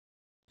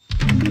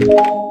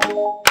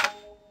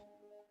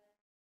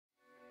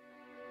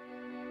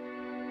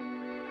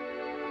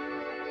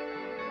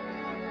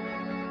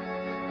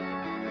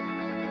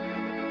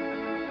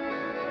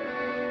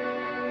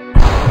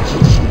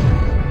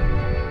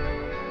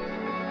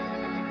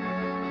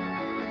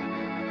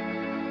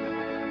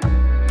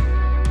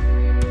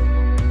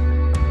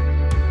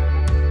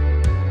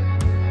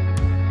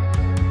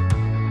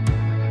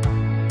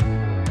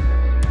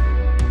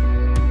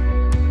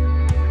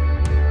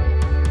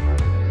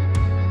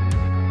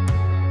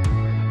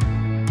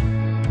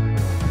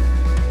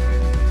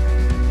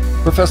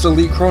Professor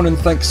Lee Cronin,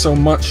 thanks so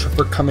much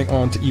for coming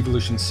on to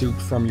Evolution Soup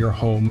from your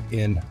home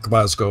in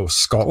Glasgow,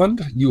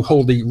 Scotland. You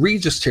hold the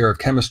Regius Chair of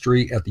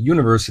Chemistry at the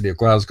University of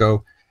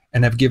Glasgow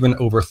and have given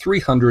over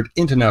 300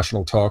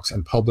 international talks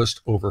and published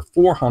over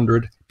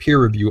 400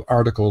 peer-reviewed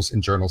articles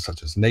in journals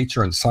such as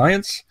Nature and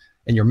Science.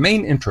 And your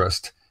main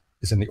interest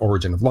is in the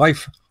origin of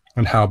life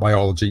and how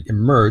biology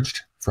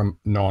emerged from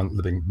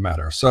non-living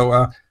matter. So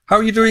how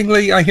are you doing,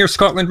 Lee? I hear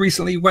Scotland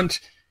recently went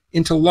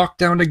into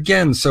lockdown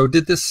again. So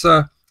did this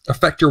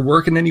affect your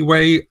work in any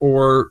way,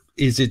 or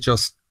is it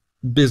just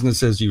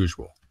business as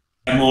usual?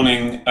 Good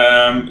morning.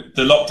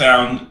 The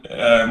lockdown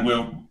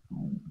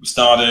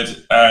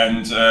started,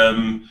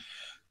 and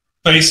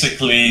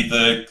basically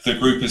the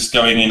group is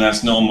going in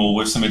as normal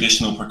with some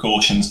additional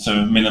precautions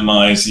to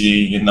minimize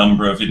the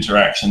number of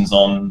interactions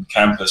on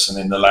campus and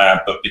in the lab.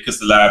 But because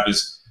the lab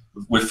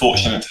we're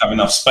fortunate to have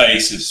enough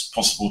space, it's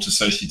possible to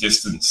socially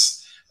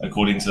distance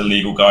according to the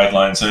legal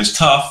guidelines. So it's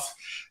tough.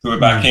 We're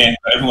back in,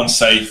 but everyone's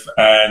safe,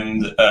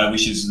 and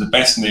which is the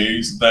best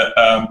news. But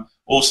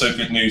also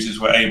good news is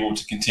we're able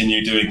to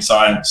continue doing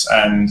science,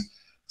 and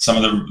some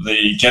of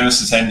the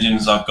Genesis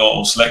engines I've got,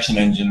 or selection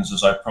engines,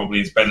 as I probably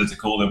is better to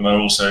call them, are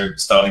also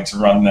starting to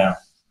run now.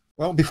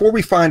 Well, before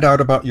we find out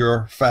about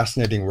your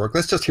fascinating work,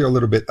 let's just hear a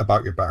little bit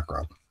about your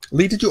background.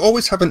 Lee, did you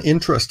always have an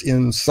interest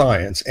in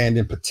science, and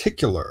in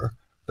particular,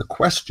 the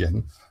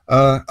question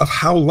of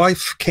how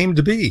life came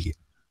to be?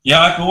 Yeah,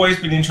 I've always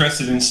been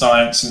interested in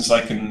science since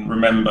I can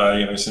remember,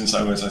 you know, since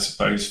I was, I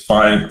suppose,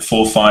 4,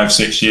 5,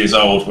 6 years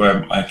old,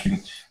 where I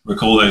can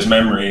recall those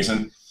memories.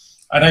 And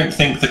I don't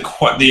think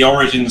the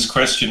origins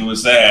question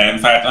was there. In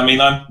fact, I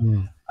mean,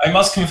 I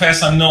must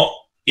confess I'm not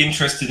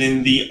interested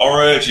in the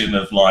origin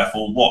of life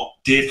or what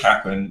did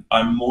happen.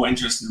 I'm more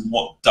interested in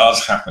what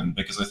does happen,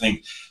 because I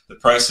think the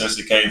process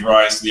that gave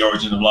rise to the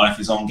origin of life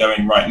is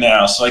ongoing right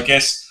now. So I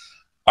guess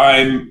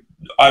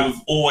I've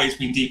always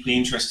been deeply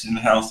interested in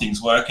how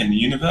things work in the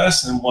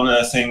universe, and one of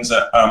the things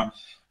that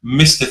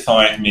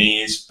mystified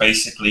me is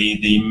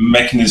basically the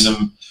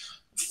mechanism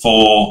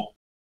for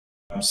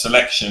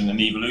selection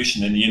and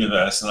evolution in the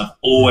universe. And I've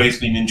always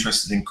been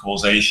interested in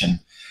causation,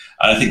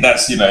 and I think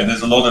that's, you know,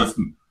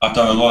 I've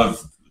done a lot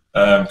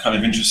of kind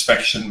of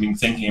introspection, been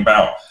thinking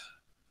about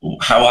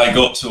how I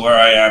got to where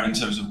I am in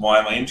terms of why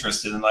am I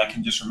interested. And I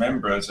can just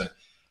remember as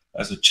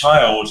a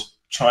child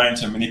trying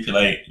to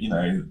manipulate, you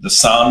know, the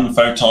sun,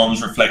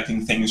 photons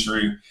reflecting things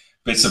through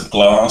bits of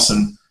glass,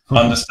 and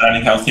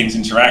understanding how things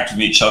interact with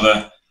each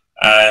other.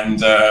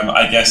 And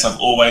I guess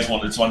I've always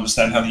wanted to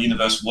understand how the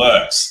universe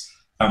works.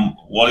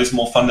 What is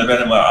more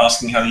fundamental about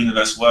asking how the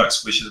universe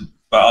works, which is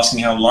about asking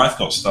how life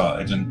got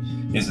started, and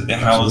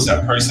how is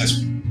that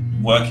process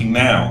working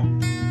now?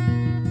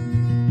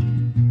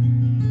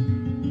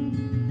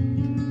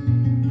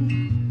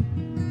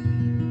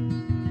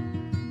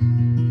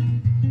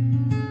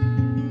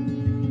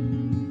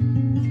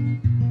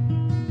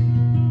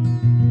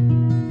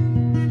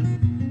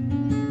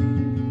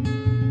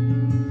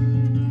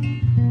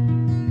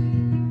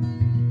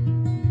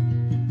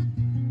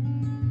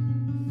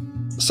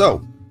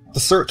 So, the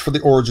search for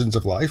the origins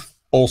of life,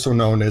 also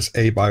known as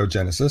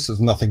abiogenesis, is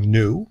nothing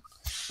new.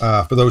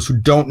 For those who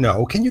don't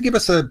know, can you give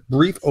us a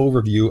brief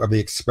overview of the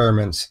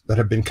experiments that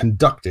have been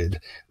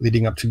conducted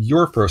leading up to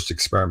your first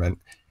experiment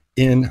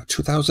in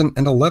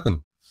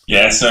 2011?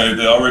 Yeah, so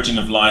the origin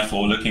of life,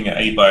 or looking at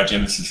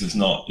abiogenesis, is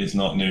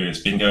not new. It's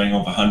been going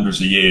on for hundreds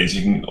of years,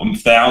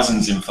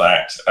 thousands in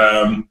fact.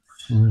 I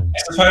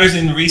suppose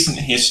in recent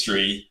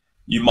history,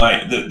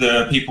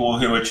 the people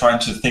who are trying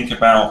to think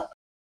about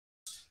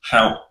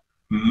how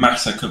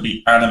matter could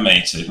be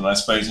animated, and I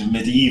suppose in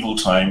medieval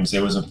times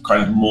there was a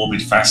kind of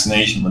morbid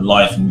fascination with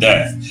life and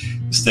death.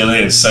 There still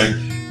is. So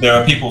there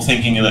are people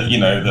thinking that, you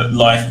know, that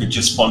life could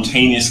just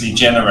spontaneously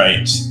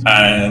generate,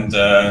 and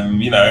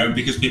you know,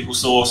 because people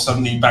saw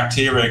suddenly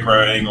bacteria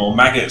growing or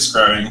maggots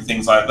growing and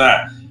things like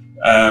that.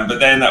 But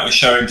then that was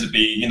shown to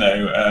be, you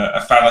know,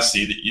 a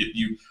fallacy,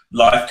 that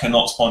life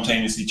cannot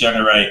spontaneously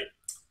generate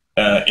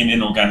in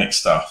inorganic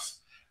stuff.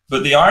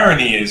 But the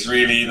irony is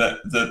really that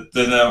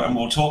and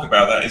we'll talk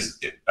about that, is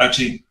it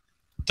actually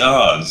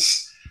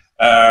does.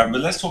 But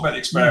let's talk about the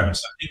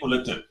experiments. So people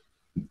looked at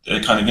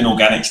the kind of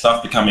inorganic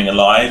stuff becoming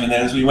alive, and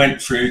then as we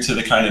went through to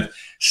the kind of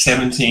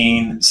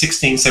 16,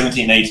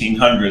 17,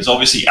 1800s,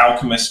 obviously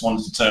alchemists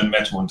wanted to turn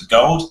metal into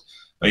gold,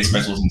 base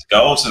metals into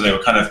gold, so they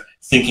were kind of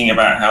thinking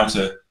about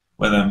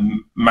whether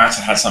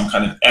matter had some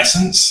kind of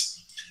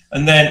essence.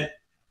 And then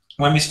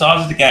when we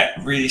started to get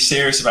really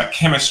serious about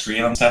chemistry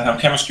and understand how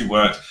chemistry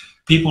worked,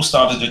 people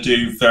started to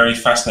do very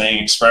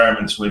fascinating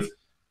experiments with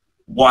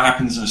what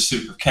happens in a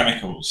soup of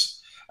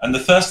chemicals. And the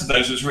first of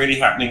those was really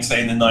happening,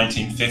 say, in the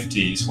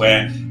 1950s,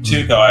 where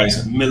two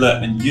guys, Miller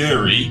and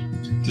Urey,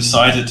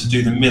 decided to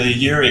do the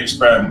Miller-Urey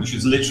experiment, which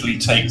was literally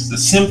takes the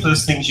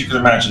simplest things you could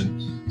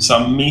imagine,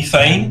 some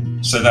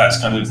methane, so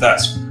that's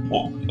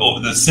what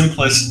the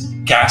simplest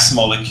gas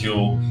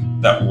molecule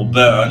that will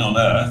burn on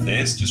Earth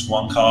is, just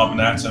one carbon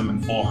atom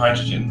and 4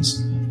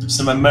 hydrogens.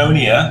 Some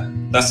ammonia,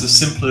 that's the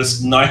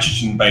simplest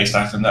nitrogen-based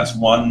atom, that's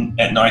 1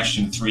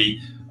 nitrogen,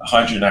 3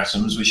 hydrogen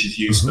atoms, which is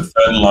used for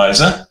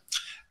fertilizer.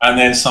 And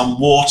then some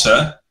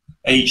water,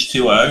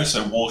 H2O,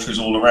 so water is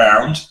all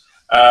around,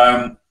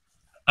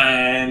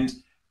 and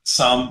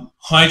some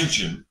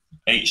hydrogen,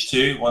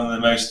 H2, one of the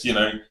most,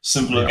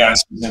 simpler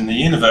gases in the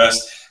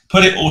universe.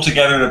 Put it all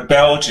together in a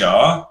bell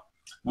jar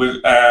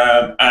with,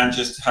 and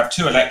just have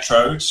 2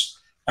 electrodes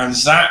and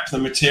zap the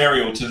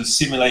material to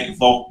simulate,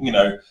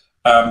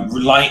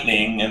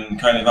 lightning and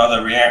kind of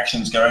other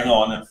reactions going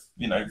on at,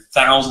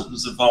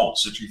 thousands of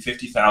volts, literally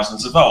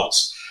 50,000 of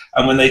volts.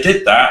 And when they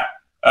did that,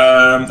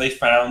 they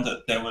found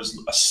that there was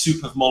a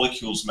soup of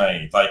molecules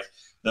made, like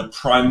the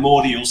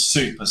primordial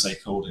soup, as they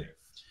called it.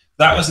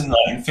 That was in the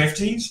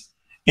 1950s.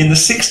 In the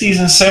 60s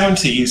and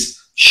 70s,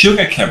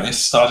 sugar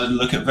chemists started to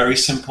look at very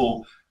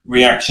simple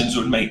reactions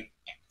that would make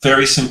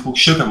very simple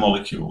sugar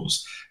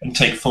molecules and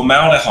take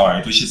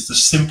formaldehyde, which is the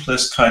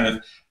simplest kind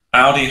of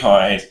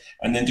aldehyde,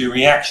 and then do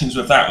reactions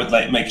with that would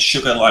make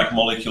sugar-like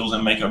molecules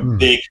and make a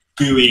big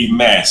gooey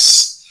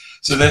mess.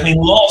 So there's been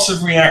lots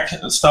of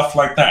reactions, stuff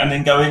like that, and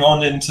then going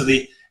on into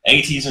the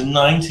 80s and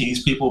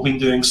 90s, people have been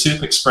doing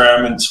soup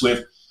experiments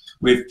with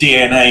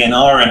DNA and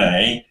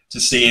RNA to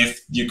see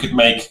if you could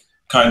make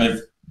kind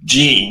of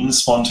genes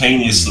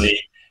spontaneously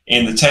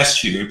in the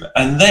test tube,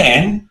 and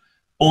then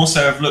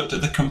also have looked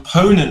at the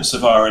components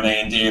of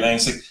RNA and DNA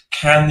and said,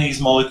 can these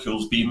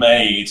molecules be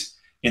made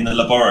in the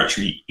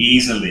laboratory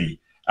easily?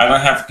 And I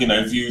have,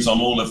 views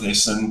on all of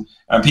this, and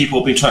people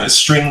have been trying to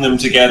string them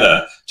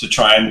together to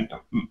try and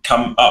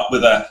come up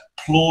with a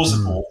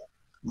plausible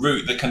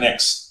route that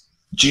connects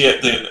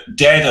the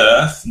dead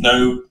Earth,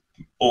 no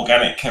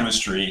organic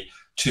chemistry,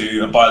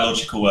 to a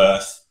biological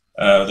Earth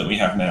that we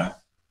have now.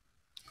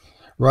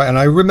 Right, and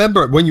I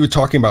remember when you were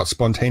talking about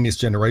spontaneous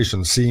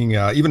generation, seeing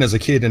even as a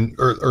kid in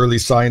early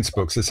science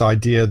books, this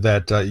idea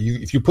that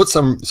if you put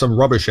some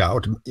rubbish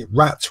out,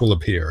 rats will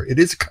appear.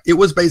 It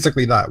was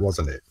basically that,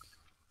 wasn't it?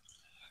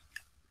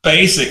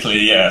 Basically,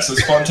 yeah. So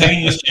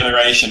spontaneous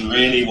generation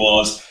really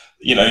was,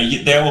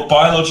 there were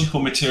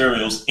biological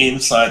materials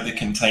inside the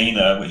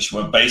container which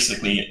were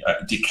basically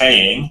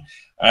decaying,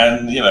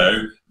 and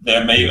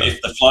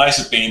if the flies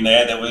had been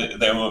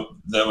there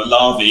were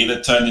larvae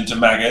that turned into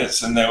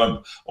maggots, and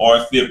or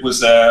if it was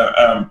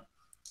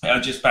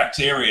just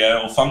bacteria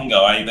or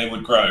fungi, they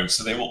would grow.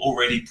 So they were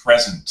already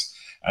present,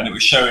 and it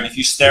was showing if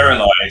you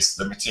sterilize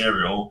the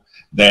material,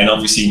 then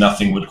obviously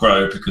nothing would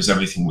grow because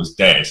everything was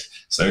dead.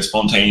 So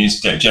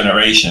spontaneous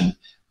generation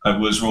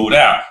was ruled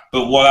out.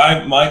 But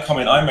my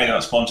comment I made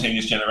about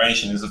spontaneous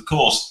generation is, of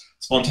course,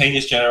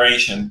 spontaneous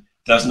generation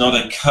does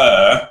not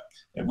occur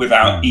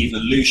without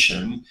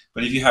evolution.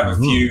 But if you have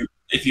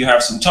if you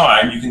have some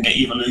time, you can get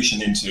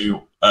evolution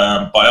into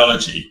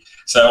biology.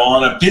 So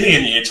on a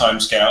billion-year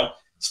timescale,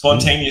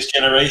 spontaneous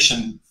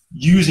generation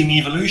using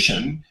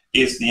evolution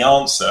is the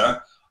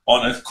answer.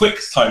 On a quick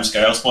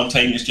timescale,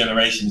 spontaneous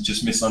generation is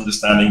just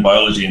misunderstanding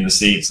biology and the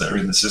seeds that are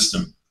in the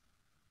system.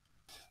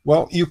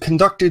 Well, you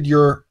conducted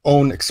your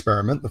own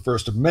experiment, the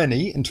first of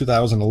many, in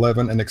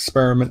 2011, an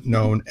experiment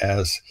known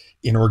as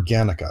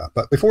Inorganica.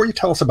 But before you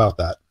tell us about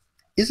that,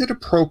 is it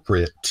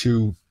appropriate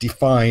to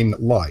define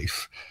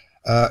life?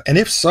 And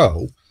if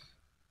so,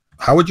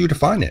 how would you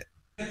define it?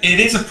 It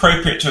is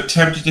appropriate to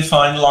attempt to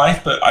define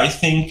life, but I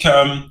think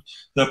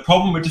the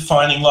problem with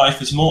defining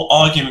life is more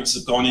arguments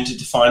have gone into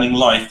defining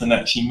life than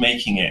actually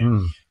making it.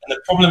 And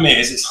the problem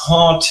is it's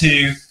hard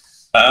to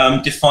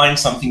define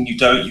something you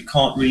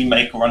can't really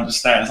make or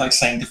understand. It's like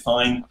saying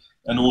define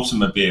an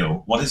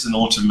automobile. What is an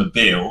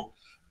automobile?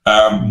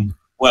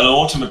 Well, an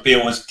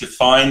automobile was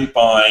defined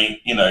by,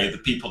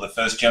 the people that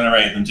first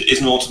generated them.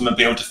 Is an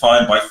automobile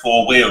defined by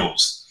 4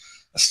 wheels?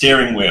 A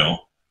steering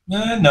wheel?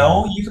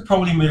 No, you could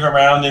probably move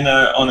around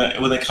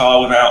with a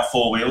car without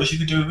 4 wheels. You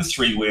could do it with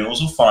 3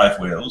 wheels or 5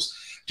 wheels.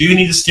 Do you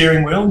need a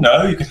steering wheel?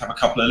 No, you could have a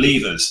couple of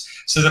levers.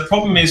 So the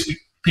problem is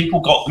people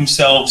got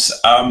themselves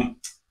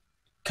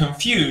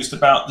confused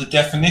about the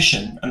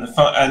definition and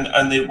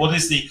what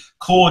is the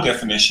core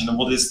definition and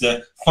what is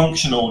the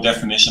functional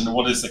definition and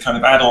what is the kind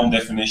of add-on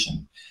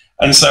definition.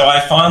 And so I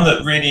found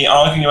that really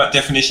arguing about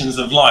definitions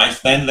of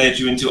life then led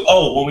you into,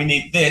 oh, well, we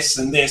need this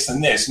and this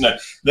and this.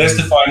 Let's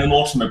define an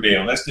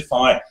automobile. Let's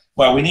define,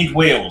 well, we need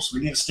wheels.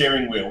 We need a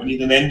steering wheel. We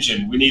need an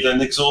engine. We need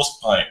an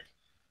exhaust pipe.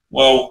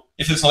 Well,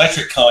 if it's an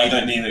electric car, you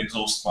don't need an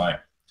exhaust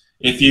pipe.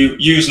 If you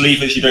use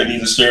levers, you don't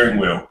need a steering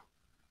wheel.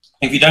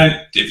 If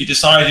you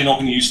decide you're not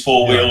going to use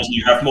 4 wheels and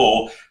you have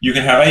more, you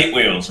can have 8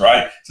 wheels,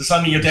 right? So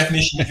suddenly your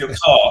definition of your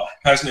car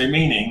has no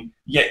meaning,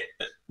 yet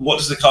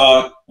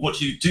what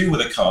do you do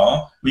with a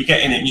car? We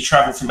get in it and you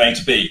travel from A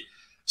to B.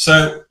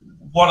 So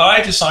what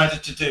I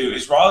decided to do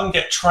is, rather than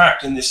get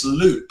trapped in this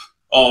loop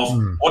of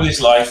what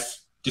is life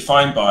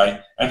defined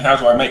by and how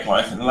do I make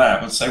life in the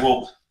lab, I'd say,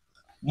 well,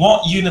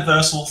 what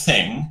universal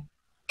thing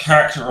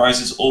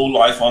characterizes all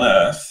life on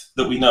Earth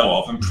that we know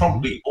of, and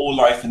probably all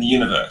life in the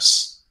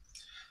universe?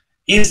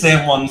 Is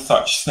there one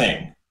such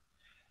thing?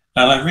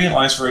 And I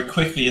realized very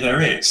quickly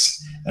there is,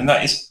 and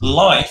that is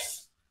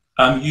life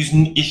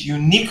is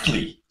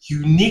uniquely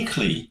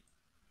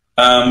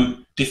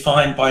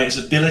defined by its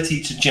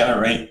ability to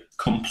generate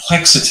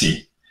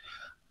complexity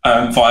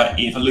via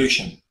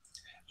evolution.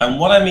 And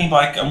what I mean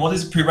by, and what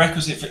is a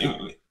prerequisite for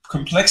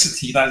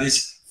complexity? That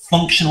is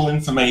functional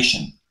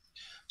information.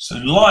 So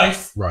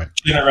life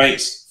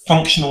generates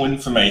functional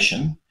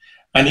information,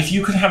 and if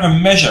you could have a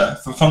measure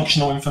for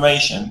functional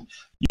information,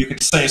 you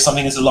could say if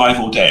something is alive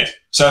or dead.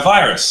 So a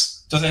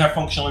virus, does it have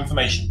functional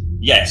information?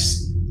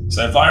 Yes.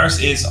 So a virus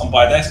is,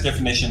 by that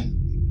definition,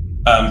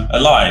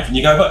 alive. And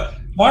you go, but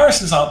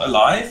viruses aren't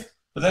alive.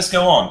 But let's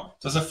go on.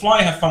 Does a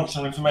fly have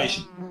functional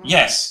information?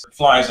 Yes, a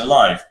fly is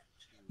alive.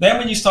 Then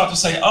when you start to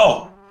say,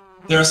 oh,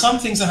 there are some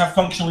things that have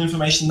functional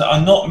information that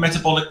are not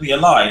metabolically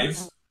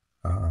alive,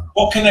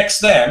 what connects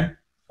them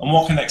and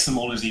what connects them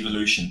all is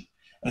evolution.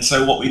 And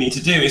so what we need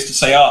to do is to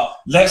say,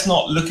 let's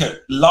not look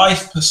at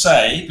life per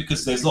se,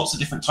 because there's lots of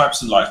different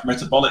types of life,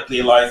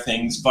 metabolically alive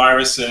things,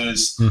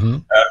 viruses,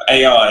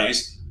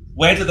 AIs.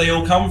 Where do they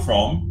all come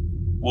from?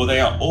 Well, they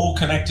are all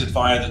connected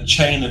via the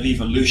chain of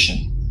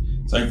evolution.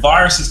 So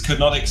viruses could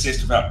not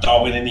exist without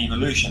Darwinian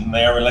evolution.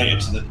 They are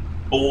related to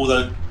all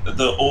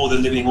the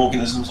living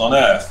organisms on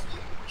Earth.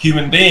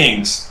 Human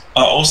beings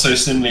are also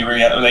similarly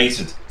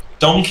related.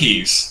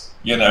 Donkeys,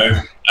 you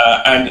know,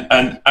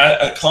 and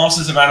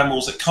classes of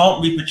animals that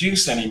can't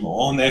reproduce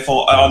anymore and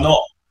therefore are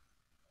not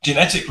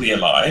genetically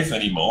alive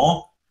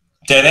anymore,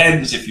 dead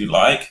ends if you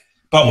like,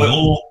 but we're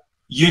all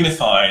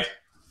unified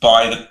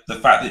by the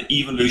fact that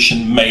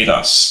evolution made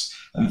us.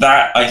 And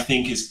that, I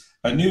think, is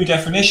a new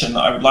definition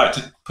that I would like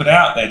to put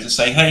out there to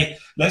say, hey,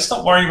 let's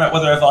not worry about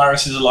whether a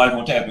virus is alive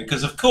or dead,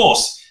 because of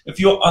course, if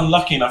you're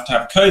unlucky enough to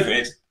have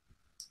COVID,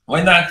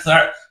 when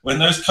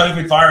those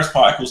COVID virus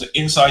particles are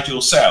inside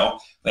your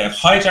cell, they have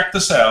hijacked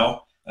the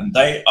cell and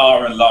they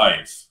are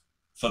alive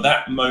for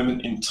that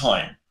moment in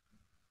time.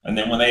 And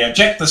then when they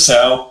eject the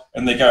cell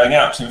and they're going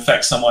out to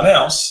infect someone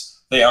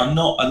else, they are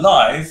not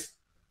alive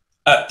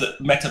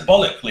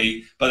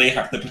metabolically, but they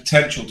have the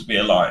potential to be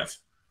alive.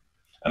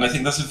 And I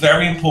think that's a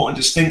very important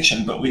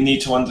distinction, but we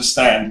need to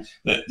understand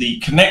that the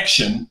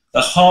connection,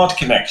 the hard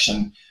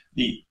connection,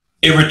 the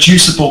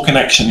irreducible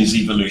connection is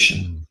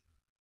evolution.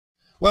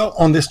 Well,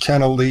 on this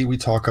channel, Lee, we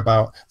talk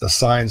about the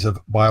science of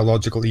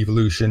biological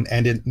evolution,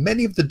 and in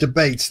many of the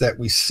debates that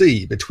we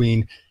see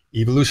between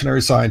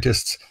evolutionary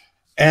scientists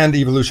and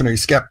evolutionary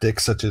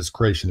skeptics, such as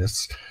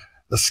creationists,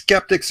 the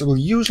skeptics will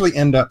usually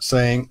end up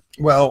saying,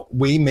 well,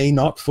 we may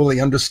not fully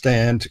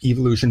understand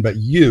evolution, but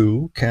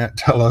you can't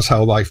tell us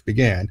how life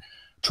began.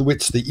 To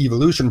which the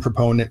evolution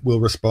proponent will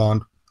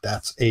respond,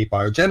 that's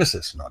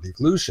abiogenesis, not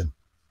evolution.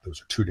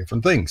 Those are two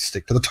different things.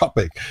 Stick to the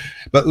topic.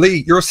 But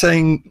Lee, you're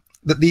saying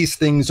that these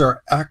things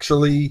are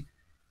actually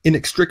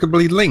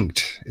inextricably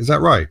linked. Is that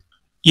right?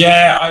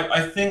 Yeah,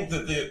 I think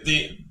that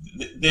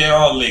they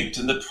are linked.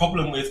 And the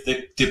problem with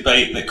the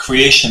debate that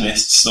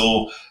creationists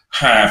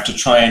have to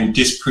try and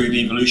disprove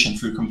evolution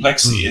through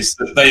complexity is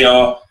that they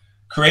are,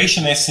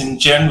 creationists in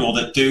general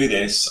that do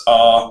this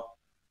are,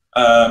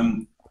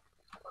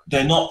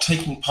 they're not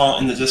taking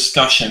part in the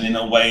discussion in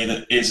a way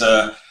that is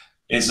an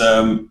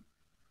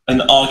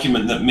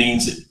argument that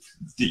means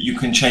that you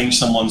can change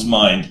someone's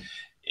mind.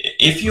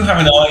 If you have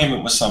an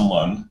argument with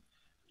someone,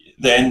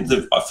 then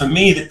for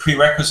me, the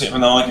prerequisite of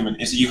an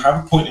argument is that you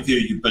have a point of view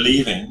you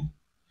believe in,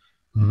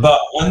 but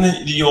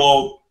when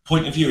your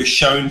point of view is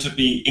shown to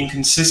be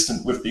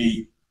inconsistent with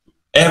the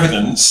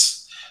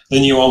evidence,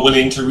 then you are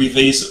willing to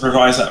revise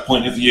that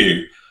point of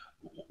view.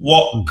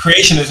 What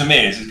creationism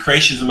is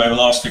creationism over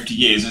the last 50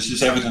 years is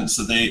just evidence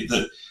of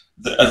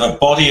of a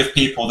body of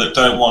people that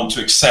don't want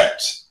to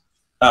accept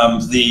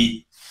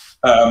the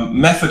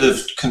method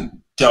of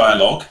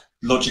dialogue,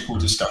 logical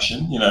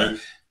discussion, you know,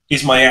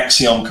 is my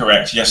axiom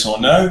correct, yes or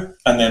no,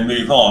 and then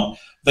move on.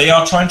 They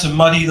are trying to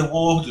muddy the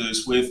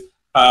waters with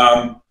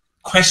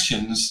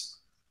questions,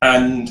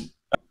 and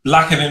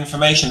lack of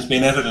information has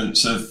been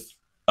evidence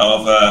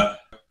of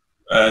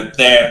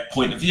their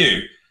point of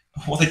view.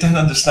 What they don't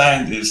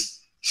understand is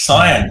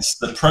science,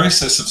 the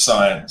process of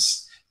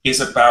science, is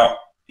about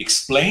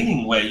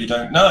explaining where you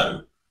don't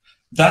know.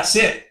 That's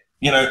it.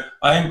 You know,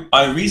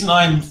 the reason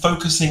I'm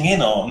focusing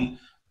in on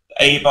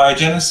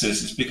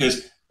abiogenesis is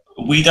because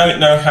we don't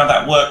know how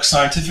that works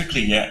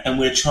scientifically yet, and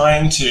we're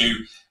trying to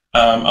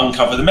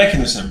uncover the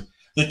mechanism.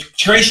 The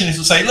creationists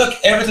will say, look,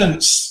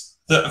 evidence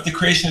of the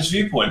creationist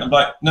viewpoint. I'm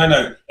like,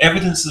 no,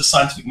 evidence of the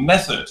scientific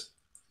method.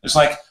 It's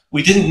like,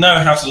 we didn't know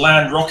how to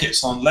land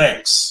rockets on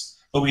legs,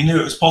 but we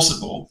knew it was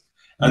possible.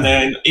 And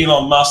then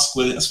Elon Musk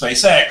with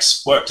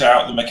SpaceX worked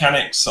out the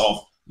mechanics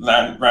of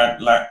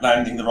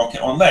landing the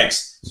rocket on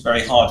legs. It's a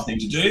very hard thing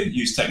to do,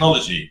 use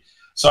technology.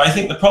 So I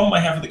think the problem I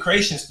have with the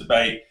creationist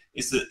debate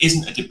is that it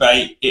isn't a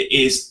debate, it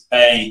is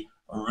a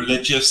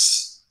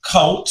religious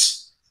cult.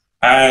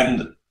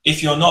 And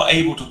if you're not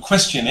able to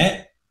question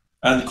it,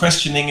 and the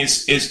questioning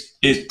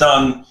is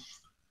done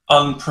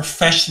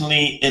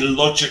unprofessionally,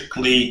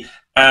 illogically,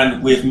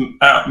 and with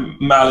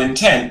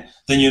malintent,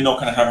 then you're not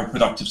going to have a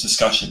productive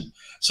discussion.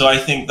 So I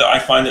think that I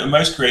find that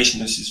most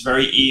creationists, it's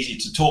very easy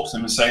to talk to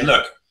them and say,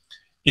 look,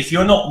 if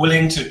you're not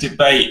willing to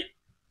debate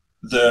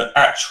the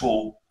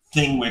actual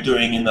thing we're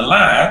doing in the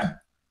lab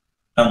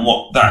and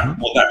what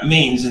that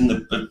means in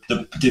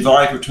the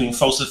divide between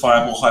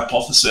falsifiable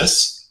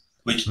hypothesis,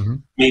 which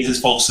means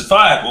it's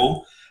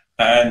falsifiable,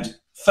 and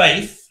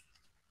faith,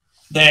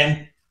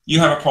 then you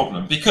have a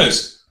problem.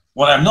 Because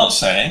what I'm not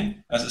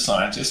saying as a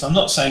scientist, I'm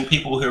not saying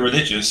people who are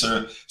religious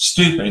are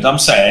stupid. I'm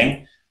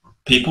saying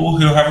people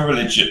who have a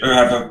religion or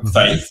have a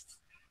faith.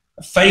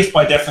 Faith,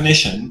 by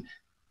definition,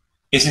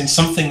 is in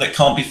something that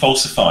can't be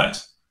falsified.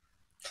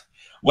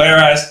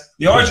 Whereas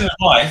the origin of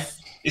life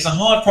is a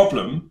hard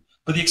problem,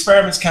 but the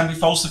experiments can be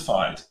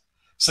falsified.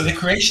 So the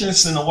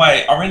creationists, in a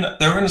way,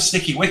 they're in a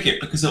sticky wicket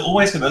because they're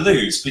always going to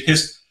lose.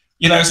 Because,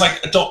 you know, it's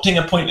like adopting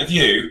a point of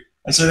view,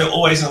 and so they're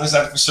always on this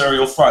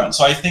adversarial front.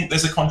 So I think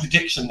there's a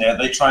contradiction there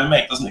they try and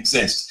make doesn't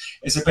exist.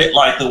 It's a bit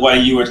like the way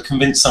you would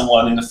convince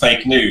someone in the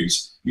fake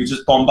news. You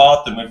just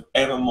bombard them with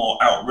ever more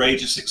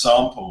outrageous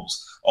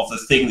examples of the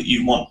thing that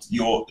you want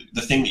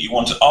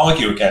to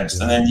argue against,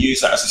 and then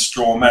use that as a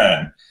straw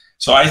man.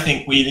 So I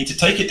think we need to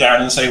take it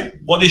down and say,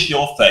 what is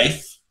your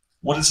faith?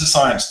 What is the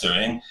science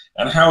doing?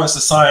 And how is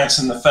the science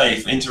and the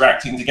faith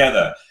interacting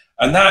together?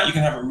 And that you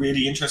can have a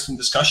really interesting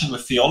discussion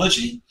with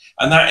theology,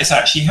 and that is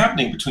actually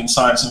happening between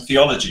science and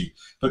theology.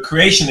 But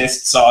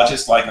creationists are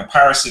just like a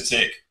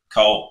parasitic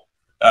cult,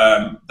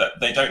 that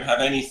they don't have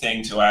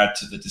anything to add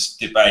to the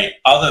debate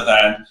other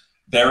than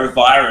they're a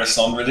virus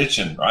on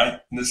religion,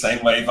 right? In the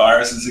same way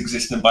viruses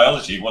exist in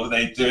biology. What are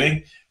they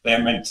doing?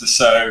 They're meant to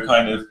sow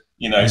kind of,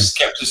 you know,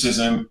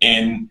 skepticism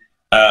in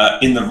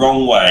the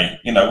wrong way.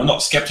 You know, well,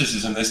 not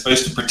skepticism. They're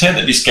supposed to pretend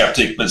to be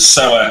skeptic, but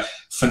sow a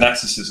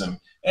fanaticism.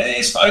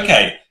 It's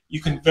okay.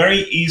 You can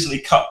very easily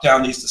cut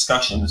down these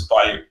discussions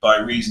by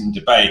reasoned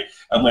debate.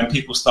 And when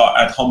people start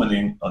ad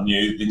hominem on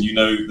you, then you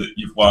know that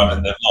you've won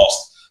and they've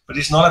lost. But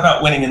it's not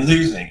about winning and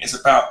losing. It's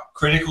about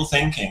critical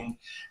thinking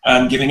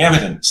and giving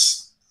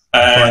evidence.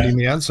 And finding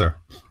the answer.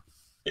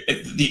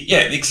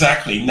 Yeah,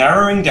 exactly.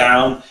 Narrowing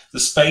down the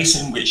space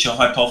in which your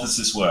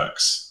hypothesis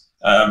works.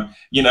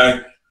 You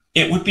know,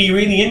 it would be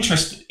really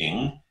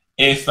interesting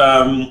if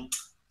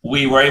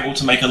we were able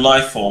to make a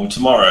life form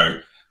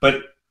tomorrow,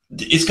 but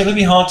it's going to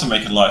be hard to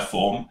make a life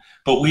form,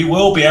 but we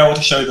will be able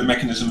to show the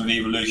mechanism of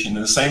evolution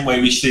in the same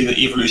way we see that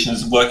evolution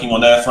is working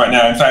on Earth right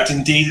now. In fact,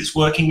 indeed, it's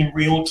working in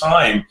real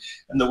time.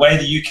 And the way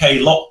the UK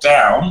locked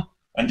down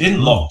and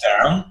didn't lock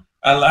down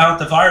allowed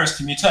the virus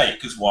to mutate.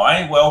 Because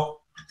why?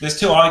 Well, there's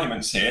two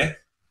arguments here.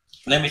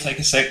 Let me take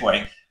a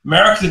segue.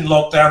 America didn't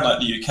lock down like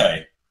the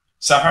UK.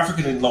 South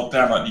Africa didn't lock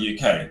down like the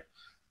UK.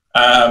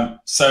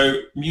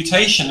 So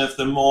mutation of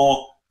the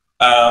more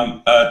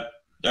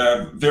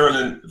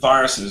virulent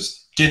viruses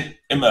didn't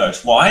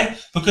emerge. Why?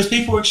 Because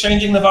people were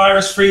exchanging the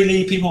virus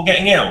freely, people were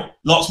getting ill.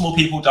 Lots more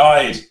people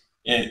died,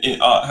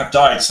 have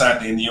died,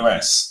 sadly, in the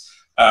US.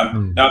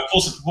 Now, of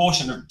course, the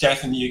proportion of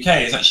death in the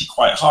UK is actually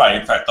quite high.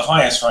 In fact, the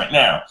highest right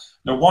now.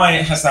 Now, why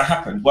has that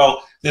happened?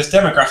 Well, there's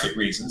demographic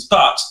reasons,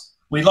 but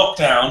we locked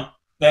down,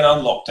 then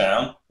unlocked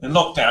down, and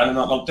locked down and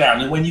unlocked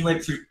down. And when you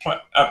went through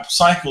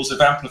cycles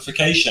of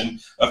amplification,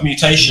 of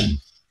mutation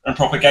and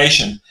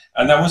propagation,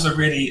 and that was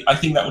I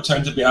think that would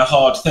turn to be a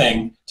hard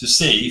thing to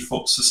see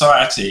for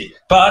society.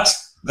 But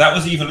that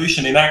was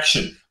evolution in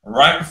action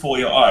right before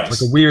your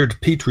eyes. Like a weird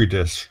petri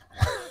dish,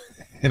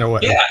 in a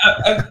way.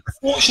 Yeah,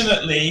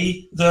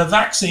 fortunately, the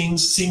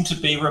vaccines seem to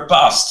be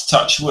robust,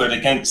 touch wood,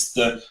 against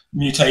the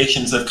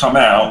mutations that have come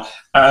out.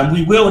 And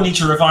we will need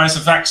to revise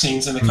the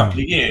vaccines in a couple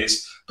of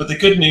years. But the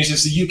good news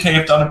is the UK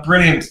have done a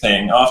brilliant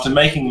thing after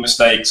making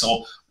mistakes,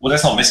 or, well,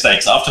 that's not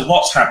mistakes, after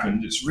what's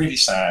happened. It's really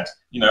sad.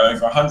 You know,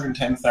 over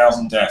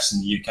 110,000 deaths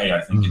in the UK,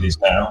 I think it is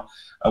now,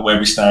 where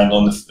we stand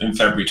in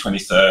February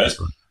 23rd.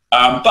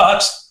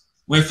 But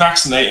we've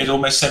vaccinated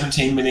almost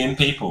 17 million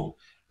people.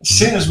 As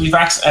soon as we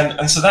vaccinate,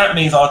 and so that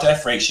means our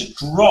death rate should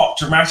drop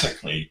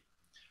dramatically.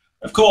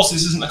 Of course,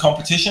 this isn't a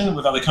competition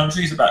with other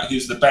countries about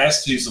who's the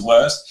best, who's the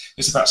worst.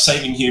 It's about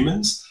saving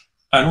humans.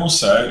 And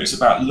also, it's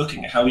about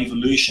looking at how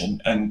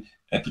evolution and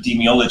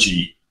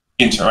epidemiology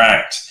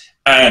interact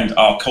and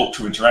our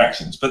cultural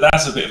interactions. But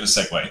that's a bit of a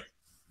segue.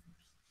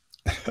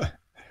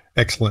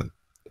 Excellent.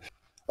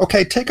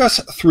 Okay, take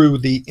us through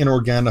the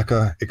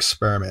Inorganica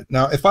experiment.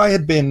 Now, if I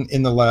had been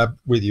in the lab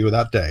with you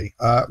that day,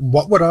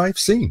 what would I have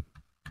seen?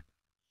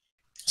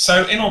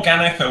 So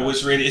Inorganica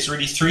is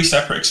really three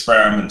separate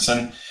experiments,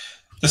 and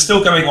they're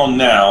still going on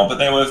now, but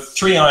there were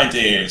three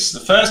ideas. The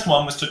first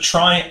one was to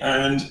try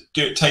and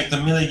take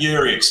the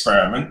Miller-Urey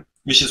experiment,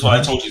 which is what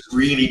I told you is a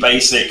really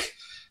basic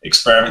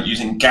experiment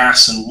using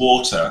gas and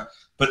water,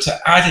 but to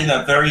add in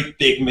a very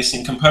big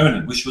missing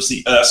component, which was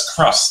the Earth's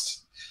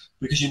crust,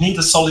 because you need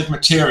a solid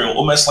material,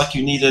 almost like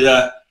you needed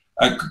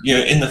you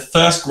know, in the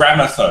first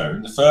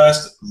gramophone, the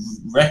first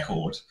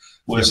record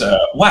was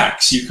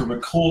wax. You could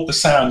record the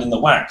sound in the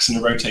wax in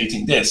a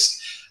rotating disc.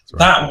 Right.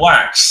 That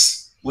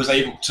wax was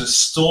able to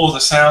store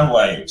the sound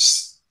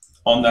waves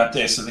on that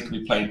disc so they could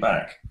be played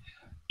back.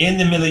 In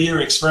the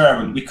Miller-Urey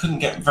experiment, we couldn't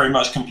get very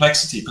much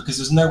complexity because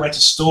there's nowhere to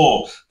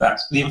store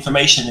the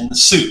information in the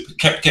soup. It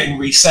kept getting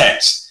reset.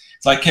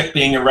 It's like it kept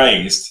being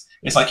erased.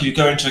 It's like you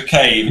go into a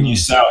cave and you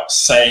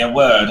say a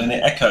word and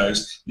it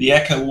echoes. The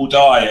echo will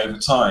die over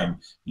time.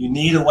 You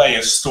need a way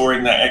of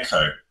storing that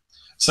echo.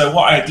 So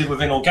what I did with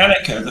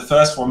Inorganica, the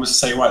first one was to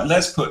say, right,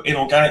 let's put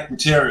inorganic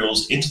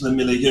materials into the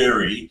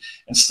Miller-Urey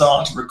and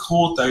start to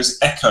record those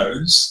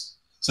echoes,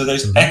 so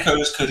those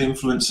echoes could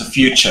influence the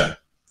future,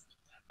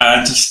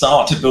 and to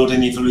start to build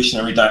an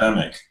evolutionary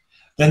dynamic.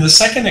 Then the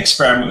second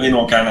experiment with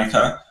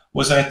Inorganica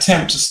was an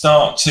attempt to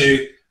start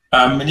to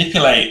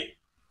manipulate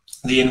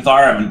the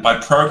environment by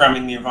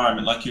programming the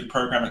environment like you'd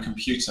program a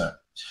computer.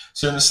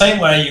 So in the same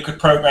way you could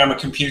program a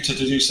computer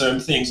to do certain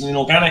things, in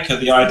Inorganica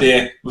the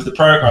idea with the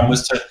program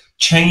was to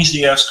change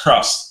the Earth's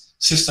crust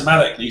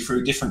systematically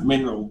through different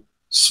mineral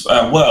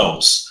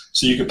worlds.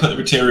 So you could put the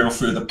material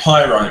through the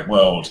pyrite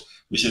world,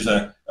 which is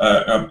a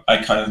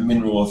kind of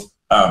mineral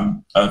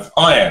of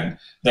iron,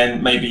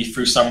 then maybe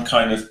through some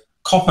kind of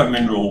copper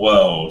mineral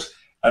world,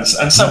 and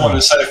so on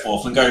and so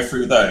forth, and go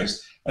through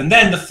those. And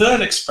then the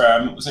third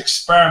experiment was an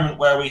experiment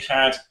where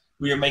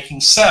we were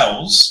making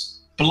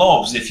cells,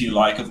 blobs, if you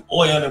like, of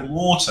oil and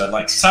water,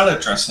 like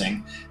salad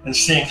dressing, and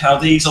seeing how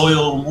these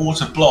oil and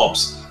water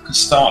blobs could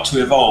start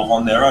to evolve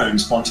on their own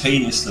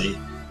spontaneously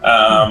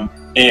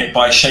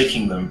by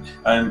shaking them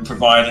and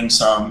providing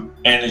some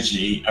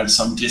energy and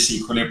some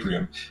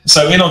disequilibrium.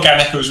 So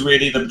Inorganica was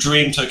really the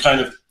dream to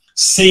kind of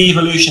see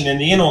evolution in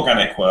the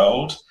inorganic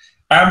world,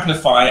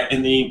 amplify it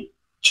in the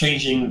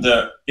changing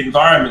the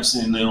environments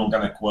in the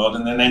inorganic world,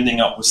 and then ending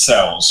up with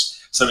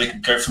cells. So we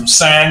could go from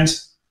sand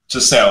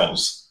to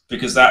cells,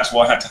 because that's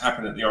what had to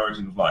happen at the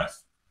origin of life.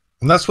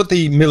 And that's what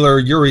the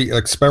Miller-Urey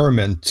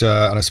experiment,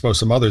 and I suppose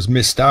some others,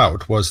 missed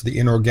out, was the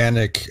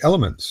inorganic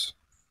elements.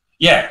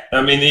 Yeah,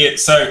 I mean,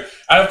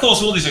 and of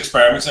course all these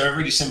experiments are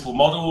really simple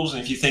models,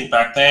 and if you think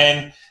back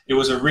then, it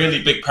was a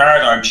really big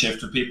paradigm shift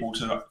for people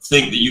to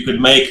think that you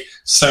could make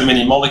so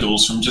many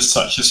molecules from just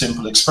such a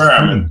simple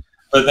experiment.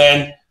 But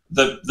then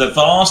the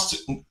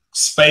vast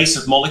space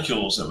of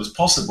molecules that was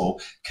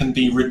possible can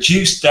be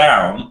reduced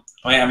down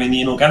by having the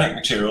inorganic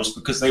materials,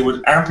 because they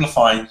would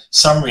amplify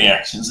some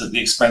reactions at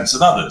the expense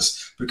of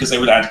others, because they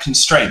would add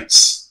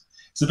constraints.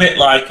 It's a bit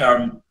like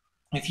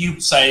if you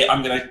say,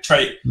 I'm going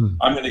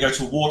to go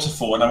to a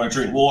waterfall and I'm going to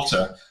drink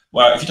water.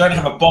 Well, if you don't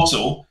have a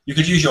bottle, you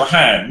could use your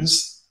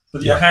hands.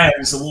 With your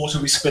hands, the water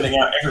will be spilling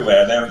out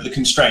everywhere. There are the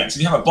constraints.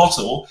 If you have a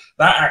bottle,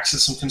 that acts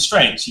as some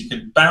constraints. You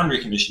can boundary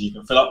condition. You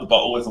can fill up the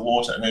bottle with the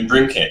water and then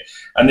drink it.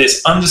 And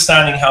it's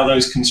understanding how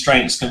those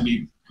constraints can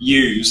be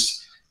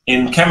used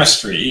in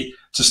chemistry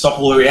to stop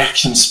all the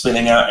reactions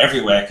spilling out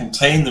everywhere,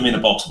 contain them in a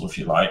bottle, if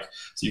you like,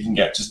 so you can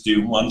just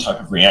do one type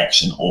of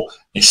reaction or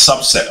a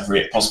subset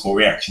of possible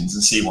reactions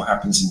and see what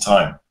happens in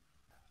time.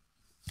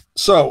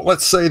 So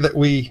let's say that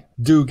we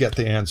do get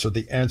the answer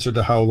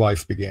to how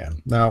life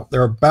began. Now,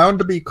 there are bound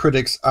to be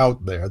critics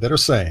out there that are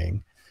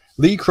saying,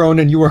 Lee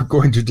Cronin, you are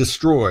going to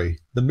destroy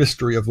the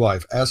mystery of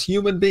life. As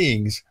human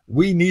beings,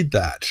 we need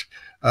that.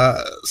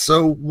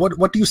 So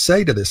what do you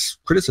say to this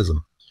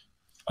criticism?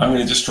 I'm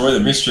going to destroy the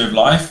mystery of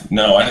life?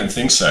 No, I don't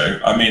think so.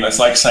 I mean, it's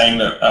like saying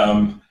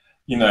that,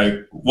 you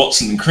know,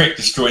 Watson and Crick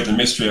destroyed the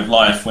mystery of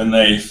life when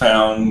they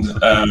found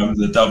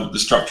the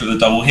structure of the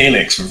double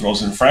helix with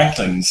Rosalind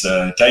Franklin's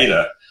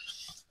data.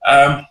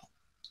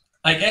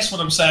 I guess what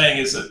I'm saying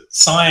is that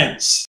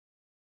science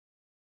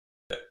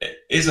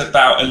is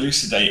about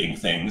elucidating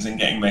things and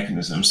getting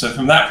mechanisms. So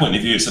from that point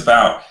of view, it's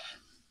about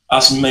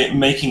us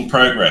making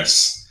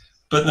progress.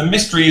 But the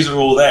mysteries are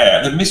all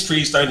there. The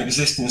mysteries don't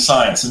exist in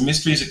science. The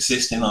mysteries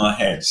exist in our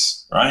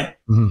heads, right?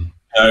 You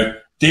know,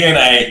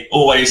 DNA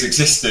always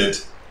existed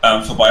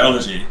for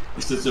biology.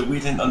 It's just that we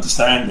didn't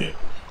understand it.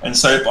 And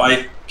so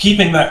by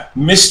keeping that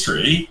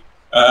mystery,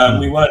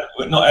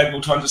 we're not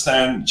able to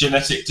understand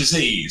genetic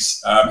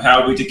disease,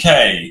 how we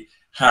decay,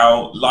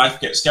 how life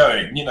gets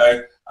going. You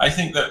know, I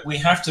think that we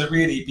have to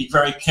really be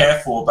very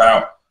careful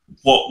about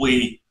what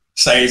we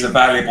say is a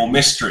valuable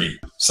mystery.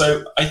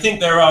 So I think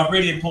there are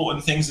really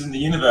important things in the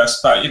universe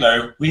about, you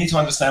know, we need to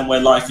understand where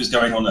life is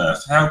going on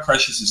Earth. How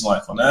precious is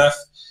life on Earth?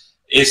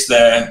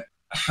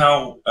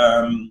 How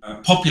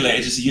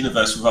populated is the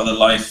universe with other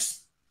life?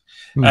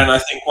 And I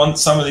think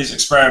some of these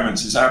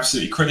experiments is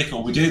absolutely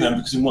critical. We do them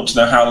because we want to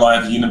know how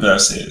alive the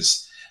universe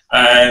is.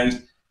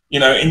 And, you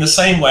know, in the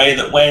same way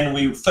that when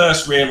we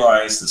first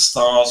realized that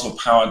stars were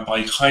powered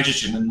by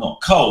hydrogen and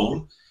not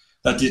coal,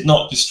 that did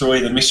not destroy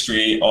the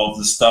mystery of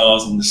the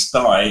stars in the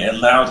sky. It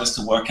allowed us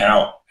to work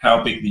out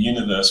how big the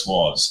universe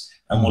was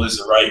and what is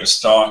the rate of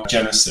star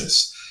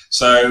genesis.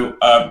 So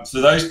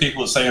for those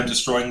people that say I'm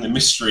destroying the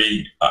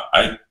mystery,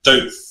 I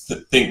don't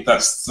think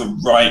that's the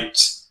right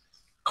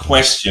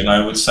question.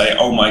 I would say,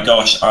 oh my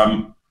gosh,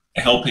 I'm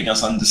helping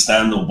us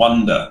understand the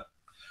wonder.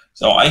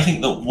 So I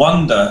think that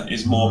wonder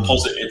is more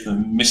positive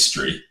than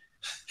mystery,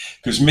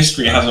 because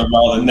mystery has a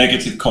rather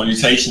negative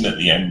connotation at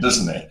the end,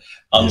 doesn't it?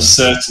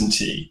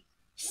 Uncertainty,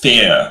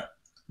 fear,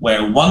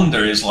 where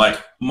wonder is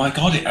like, my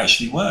God, it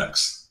actually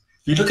works.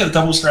 If you look at a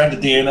double-stranded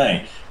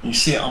DNA and you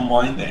see it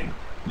unwinding,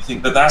 you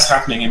think that that's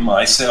happening in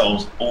my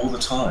cells all the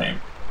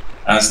time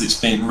as it's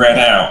being read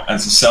out,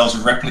 as the cells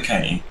are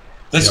replicating.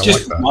 That's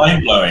just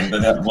mind-blowing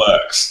that that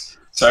works.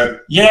 So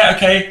yeah,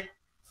 okay,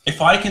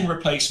 if I can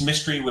replace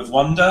mystery with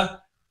wonder,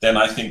 then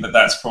I think that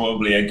that's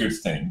probably a good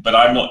thing. But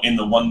I'm not in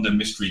the wonder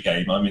mystery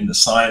game. I'm in the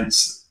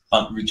science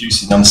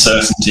reducing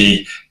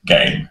uncertainty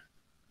game.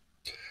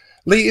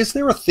 Lee, is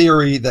there a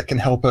theory that can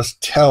help us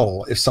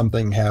tell if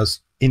something has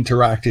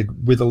interacted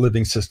with a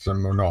living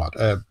system or not?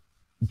 A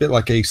bit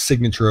like a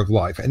signature of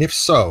life. And if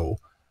so,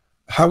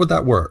 how would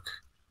that work?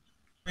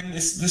 I mean,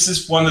 this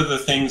is one of the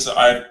things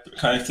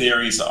that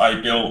theories that I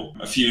built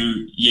a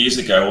few years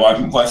ago. Well,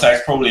 in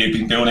fact, probably have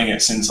been building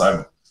it since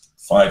I'm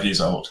 5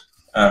 years old.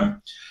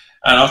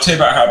 And I'll tell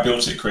you about how I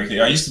built it quickly.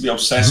 I used to be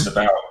obsessed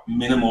about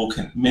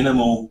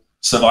minimal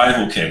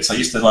survival kits. I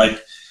used to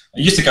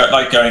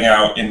like going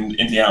out in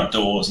the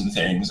outdoors and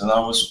things, and I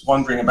was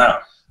wondering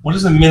about what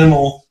is the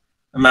minimal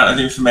amount of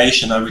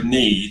information I would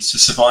need to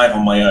survive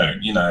on my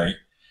own, you know.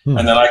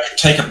 And then I could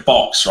take a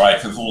box,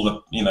 right, with all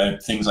the, you know,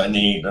 things I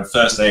need, a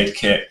first aid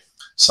kit,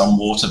 some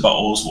water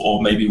bottles,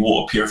 or maybe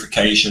water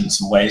purification,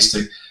 some ways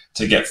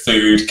to get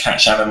food,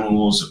 catch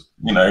animals,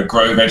 you know,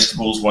 grow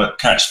vegetables,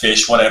 catch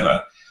fish,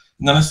 whatever.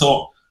 And then I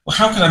thought, well,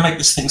 how can I make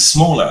this thing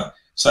smaller?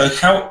 So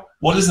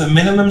what is the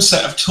minimum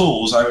set of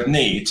tools I would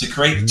need to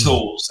create the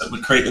tools that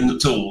would create the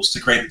tools to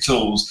create the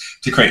tools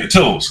to create the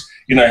tools?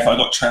 You know, if I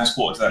got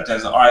transported to that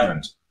desert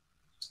island.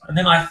 And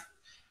then I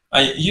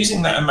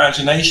using that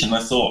imagination,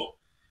 I thought,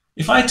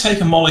 if I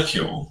take a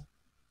molecule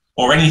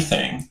or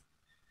anything,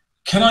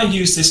 can I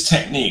use this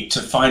technique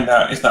to find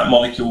out if that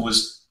molecule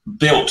was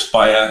built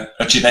by a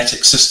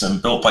genetic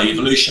system, built by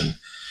evolution?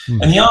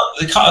 And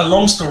to cut a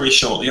long story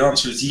short, the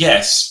answer is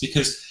yes,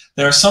 because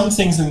there are some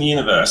things in the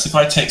universe. If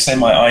I take, say,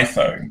 my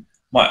iPhone,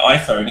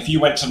 if you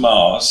went to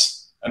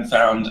Mars and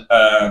found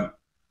an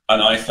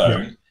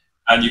iPhone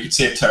and you could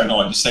see it turn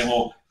on, you say,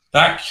 well,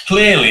 that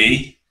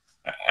clearly,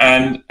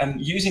 and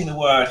using the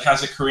word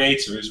has a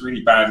creator is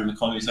really bad in the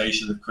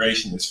connotation of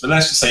creationists, but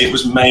let's just say it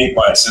was made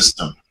by a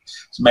system.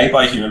 It's made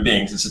by human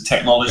beings. It's a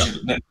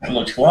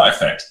technological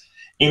artifact.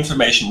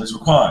 Information was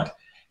required.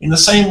 In the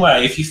same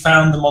way, if you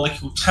found the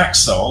molecule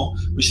Taxol,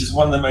 which is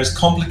one of the most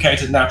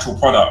complicated natural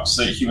products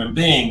that human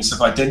beings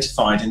have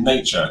identified in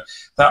nature,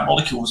 that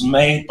molecule was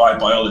made by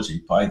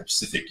biology, by the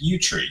specific yew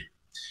tree.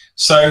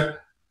 So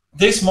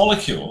this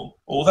molecule,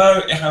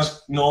 although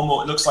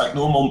it looks like a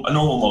normal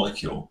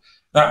molecule,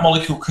 that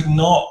molecule could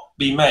not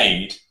be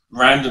made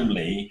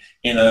randomly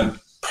in a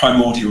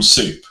primordial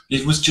soup.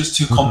 It was just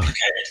too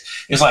complicated.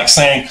 It's like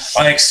saying,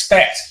 I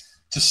expect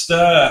to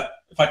stir.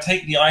 If I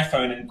take the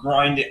iPhone and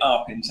grind it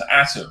up into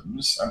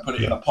atoms and put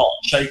it in a pot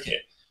and shake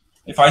it,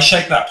 if I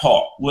shake that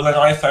pot, will an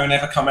iPhone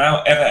ever come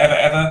out?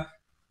 Ever?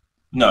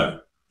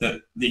 No.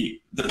 The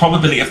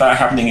probability of that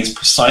happening is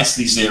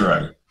precisely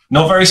zero.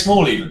 Not very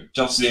small even,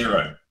 just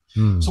zero.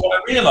 So what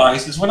I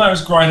realized is when I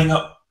was grinding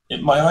up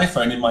my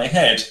iPhone in my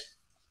head,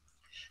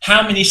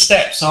 how many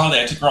steps are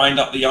there to grind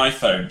up the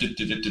iPhone?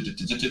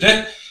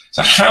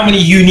 So how many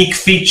unique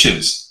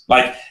features?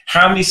 Like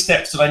how many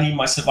steps did I need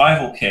my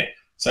survival kit?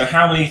 So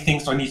how many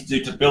things do I need to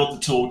do to build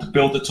the tool, to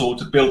build the tool,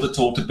 to build the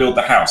tool, to build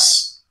the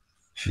house,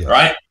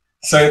 right?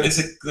 So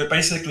it's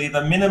basically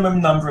the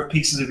minimum number of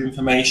pieces of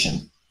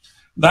information.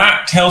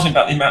 That tells me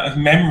about the amount of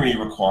memory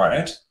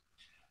required.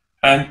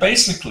 And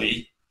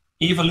basically,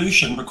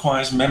 evolution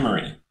requires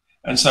memory.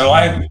 And so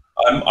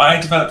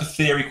I developed a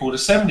theory called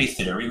assembly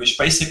theory, which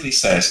basically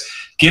says,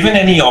 given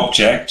any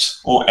object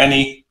or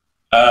any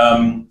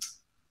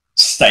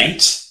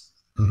state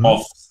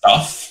of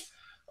stuff,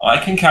 I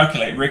can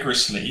calculate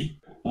rigorously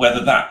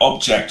whether that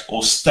object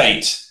or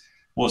state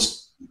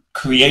was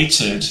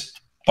created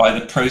by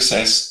the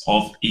process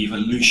of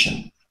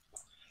evolution.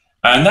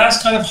 And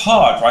that's kind of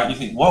hard, right? You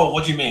think, whoa,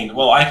 what do you mean?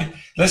 Well,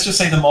 let's just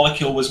say the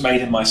molecule was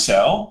made in my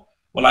cell.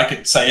 Well, I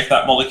could say if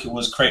that molecule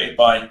was created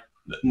by a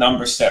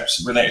number of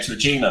steps related to a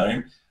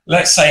genome,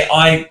 let's say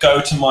I go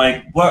to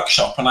my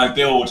workshop and I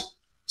build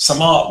some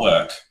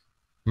artwork.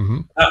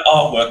 That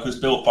artwork was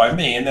built by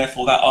me, and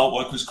therefore that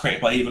artwork was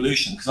created by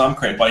evolution, because I'm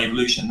created by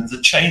evolution. There's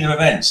a chain of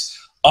events.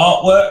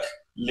 Artwork,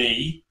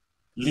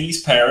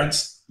 Lee's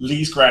parents,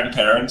 Lee's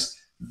grandparents,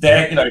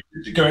 they're, you know,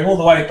 going all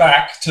the way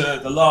back to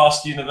the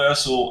last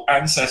universal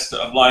ancestor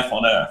of life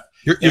on Earth.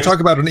 You're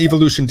talking about an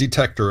evolution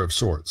detector of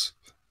sorts.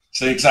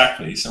 So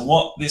exactly. So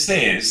what this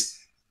is,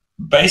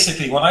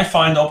 basically when I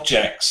find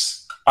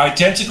objects,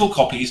 identical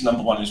copies,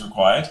 number one, is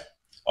required,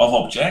 of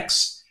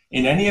objects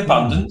in any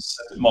abundance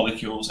of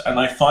molecules, and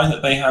I find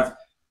that they have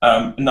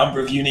a number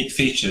of unique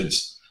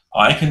features.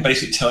 I can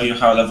basically tell you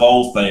how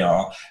evolved they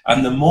are.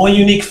 And the more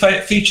unique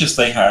features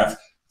they have,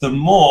 the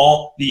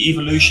more the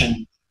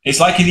evolution, it's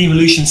like an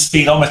evolution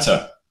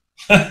speedometer.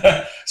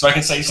 So I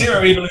can say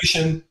zero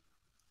evolution,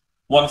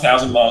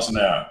 1,000 miles an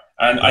hour.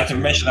 And I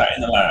can measure that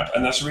in the lab.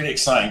 And that's really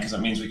exciting because that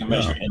means we can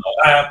measure it in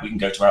our lab, we can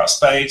go to outer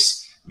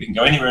space, we can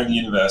go anywhere in the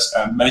universe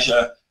and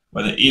measure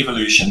whether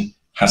evolution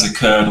has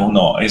occurred or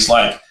not. It's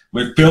like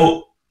we've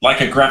built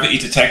like a gravity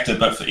detector,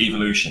 but for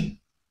evolution.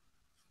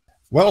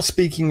 Well,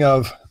 speaking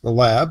of the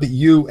lab,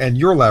 you and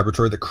your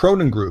laboratory, the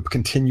Cronin Group,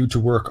 continue to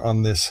work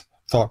on this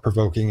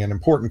thought-provoking and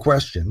important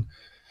question.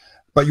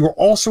 But you're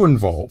also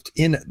involved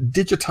in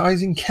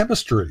digitizing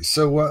chemistry.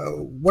 So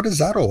what is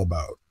that all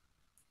about?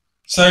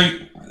 So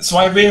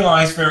I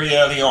realized very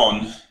early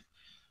on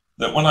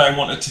that when I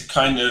wanted to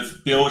kind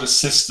of build a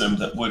system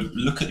that would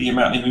look at the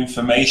amount of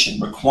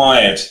information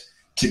required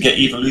to get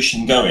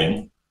evolution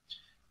going,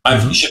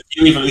 I should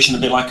view evolution a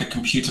bit like a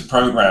computer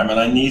program,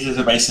 and I needed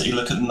to basically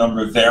look at the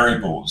number of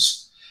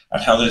variables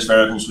and how those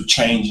variables would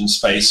change in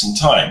space and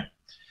time.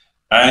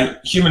 And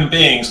human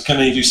beings can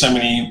only do so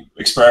many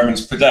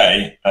experiments per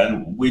day,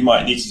 and we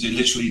might need to do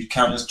literally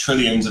countless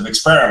trillions of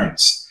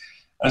experiments.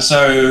 And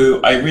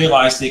so I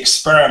realized the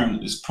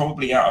experiment is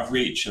probably out of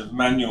reach of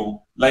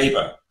manual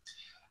labor.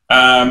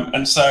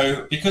 And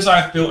so because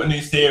I've built a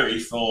new theory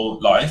for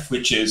life,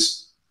 which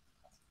is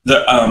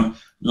that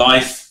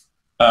life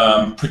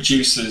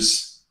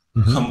produces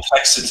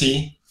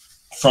complexity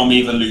from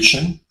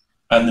evolution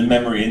and the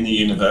memory in the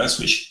universe,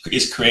 which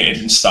is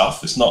created in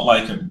stuff. It's not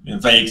like a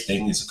vague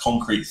thing, it's a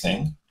concrete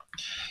thing.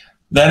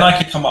 Then I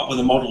could come up with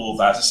a model of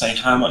that to say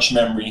how much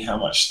memory, how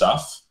much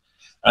stuff.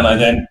 And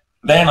I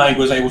then I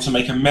was able to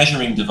make a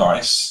measuring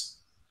device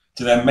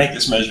to then make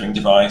this measuring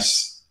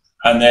device,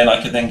 and then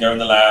I could then go in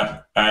the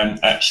lab and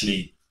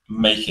actually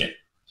make it.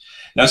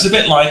 Now it's a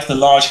bit like the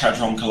Large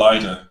Hadron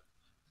Collider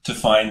to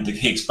find the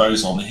Higgs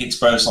boson. The Higgs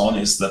boson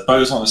is the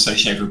boson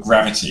associated with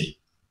gravity,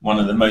 one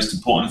of the most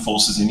important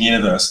forces in the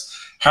universe.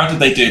 How did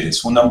they do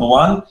this? Well, number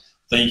one,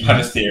 they had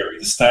a theory,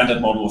 the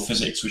standard model of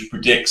physics, which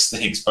predicts the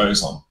Higgs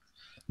boson.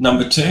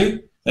 Number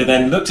two, they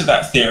then looked at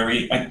that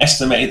theory and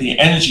estimated the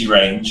energy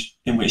range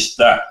in which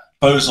that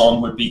boson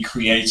would be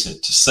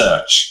created to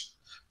search,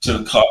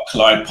 to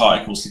collide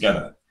particles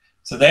together.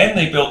 So then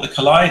they built the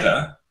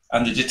collider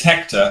and the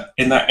detector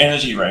in that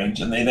energy range,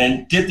 and they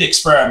then did the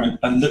experiment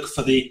and looked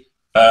for the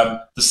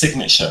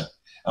signature.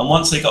 And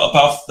once they got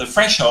above the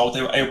threshold,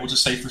 they were able to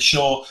say for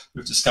sure,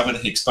 we've discovered the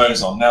Higgs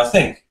boson. Now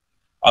think,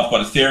 I've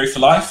got a theory for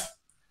life.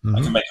 I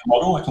can make a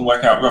model. I can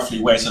work out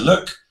roughly where to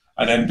look.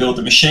 I then build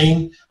the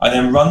machine. I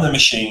then run the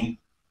machine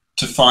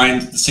to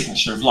find the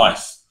signature of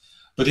life.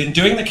 But in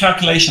doing the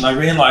calculation, I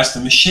realized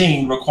the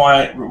machine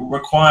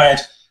required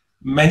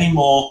many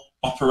more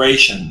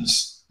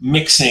operations,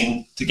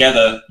 mixing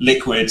together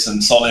liquids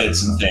and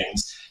solids and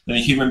things than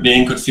a human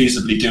being could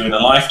feasibly do in a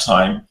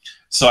lifetime.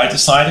 So I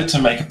decided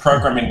to make a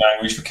programming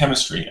language for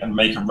chemistry and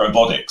make a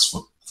robotics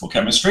for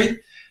chemistry.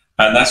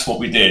 And that's what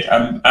we did.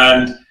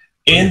 And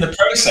in the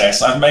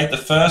process, I've made the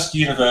first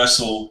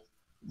universal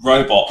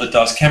robot that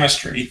does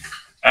chemistry.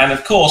 And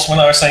of course, when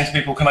I was saying to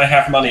people, can I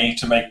have money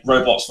to make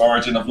robots for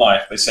Origin of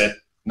Life? They said,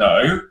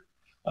 no.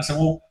 I said,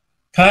 well,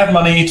 can I have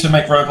money to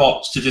make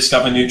robots to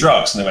discover new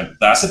drugs? And they went,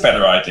 that's a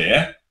better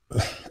idea.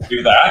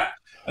 Do that.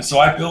 And so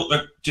I built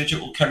the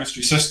digital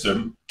chemistry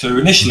system to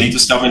initially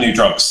discover new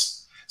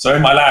drugs. So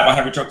in my lab, I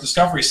have a drug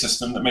discovery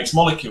system that makes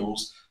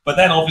molecules. But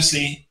then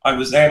obviously, I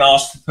was then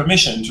asked for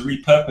permission to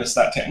repurpose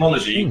that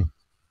technology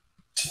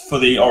for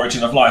the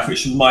Origin of Life,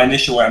 which was my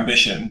initial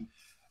ambition.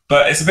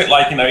 But it's a bit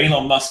like, you know,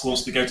 Elon Musk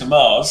wants to go to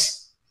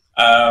Mars,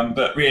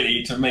 but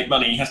really to make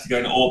money, he has to go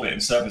into orbit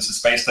and service a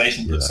space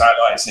station, put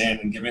satellites in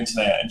and give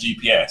internet and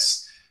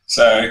GPS.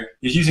 So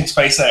he's using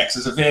SpaceX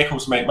as a vehicle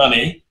to make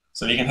money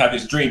so he can have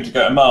his dream to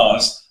go to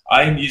Mars.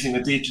 I'm using the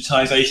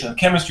digitization of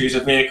chemistry as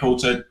a vehicle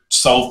to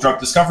solve drug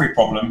discovery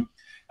problem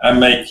and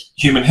make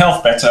human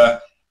health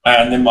better.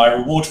 And then my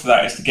reward for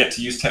that is to get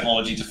to use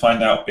technology to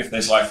find out if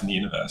there's life in the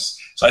universe.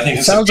 So I think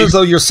it sounds as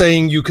though you're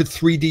saying you could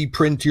 3D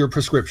print your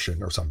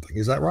prescription or something.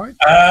 Is that right?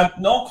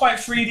 Not quite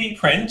 3D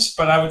print,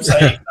 but I would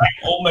say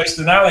almost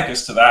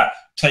analogous to that.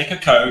 Take a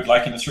code,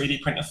 like in a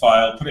 3D printer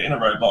file, put it in a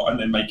robot, and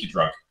then make your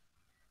drug.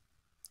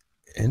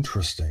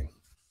 Interesting.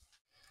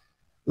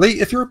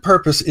 Lee, if your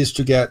purpose is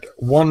to get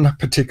one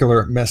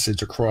particular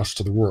message across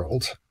to the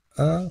world,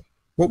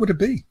 what would it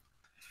be?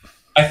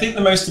 I think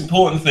the most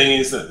important thing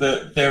is that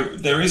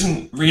there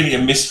isn't really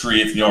a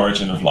mystery of the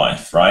origin of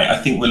life, right? I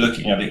think we're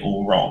looking at it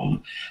all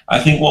wrong. I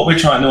think what we're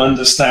trying to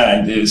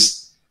understand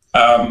is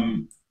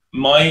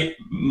my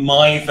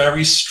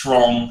very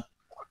strong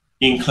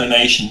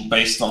inclination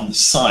based on the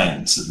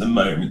science at the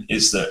moment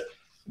is that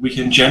we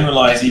can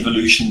generalize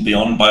evolution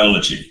beyond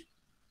biology.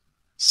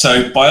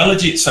 So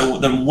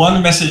then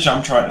one message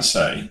I'm trying to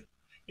say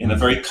in a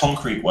very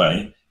concrete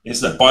way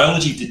is that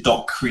biology did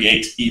not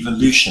create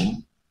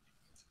evolution.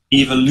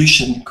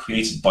 Evolution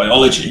created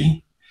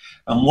biology,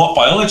 and what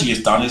biology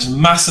has done is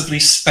massively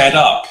sped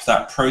up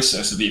that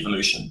process of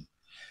evolution.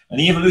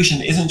 And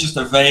evolution isn't just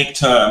a vague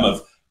term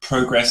of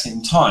progress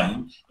in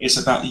time. It's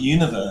about the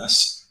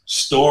universe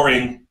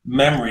storing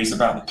memories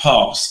about the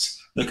past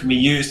that can be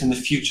used in the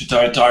future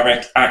to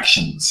direct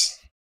actions.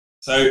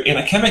 So in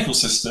a chemical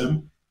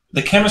system,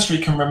 the chemistry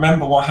can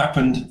remember what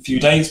happened a few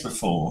days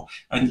before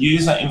and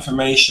use that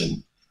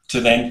information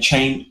to then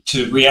change,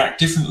 to react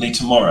differently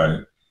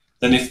tomorrow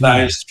than if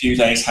those few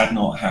days had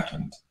not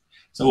happened.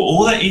 So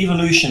all that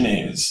evolution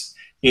is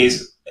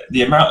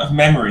the amount of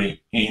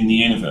memory in the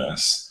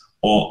universe,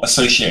 or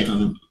associated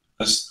with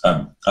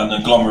an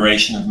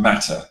agglomeration of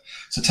matter.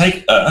 So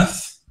take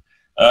Earth.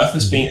 Earth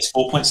has been, it's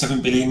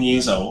 4.7 billion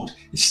years old.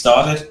 It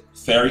started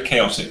very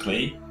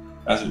chaotically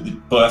as the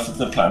birth of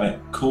the planet,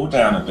 cooled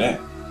down a bit.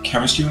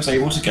 Chemistry was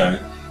able to go.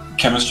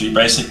 Chemistry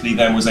basically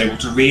then was able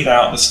to read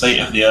out the state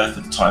of the Earth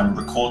at the time and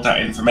record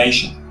that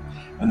information.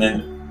 And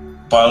then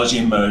biology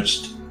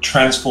emerged,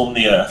 transformed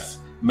the Earth,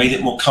 made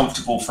it more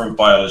comfortable for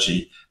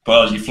biology.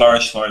 Biology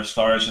flourished,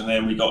 and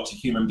then we got to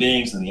human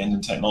beings in the end,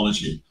 and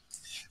technology.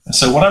 And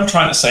so what I'm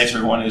trying to say to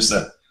everyone is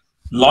that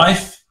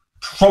life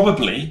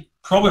probably,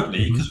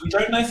 because we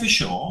don't know for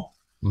sure,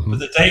 but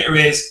the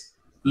data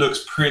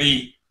looks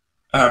pretty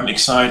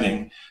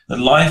exciting, that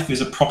life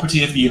is a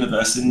property of the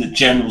universe in the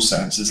general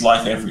sense. There's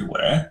life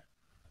everywhere.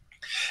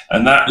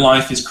 And that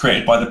life is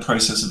created by the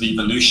process of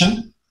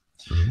evolution.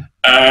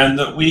 And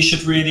that we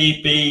should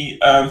really be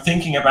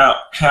thinking about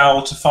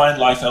how to find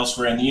life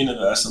elsewhere in the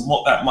universe and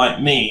what that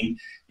might mean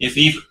if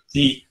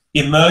the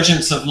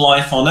emergence of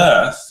life on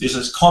Earth is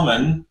as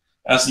common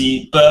as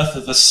the birth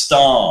of a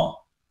star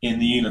in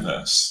the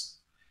universe.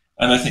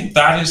 And I think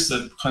that is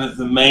the kind of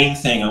the main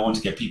thing I want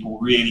to get people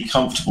really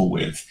comfortable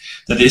with,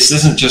 that this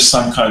isn't just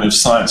some kind of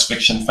science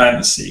fiction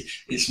fantasy.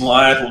 It's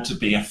liable to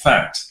be a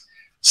fact.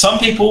 Some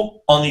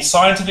people on the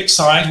scientific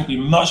side will be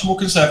much more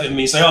conservative than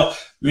me, say, oh,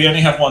 we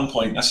only have one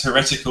point, that's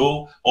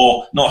heretical,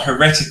 or not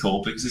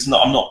heretical, because it's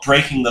not, I'm not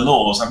breaking the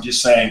laws. I'm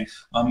just saying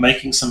I'm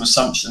making some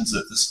assumptions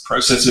that this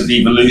process of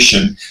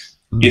evolution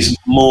is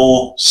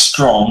more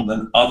strong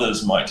than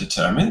others might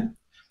determine.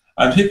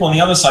 And people on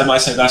the other side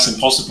might say that's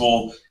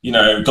impossible. You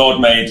know,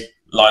 God made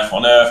life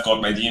on Earth, God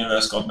made the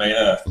universe, God made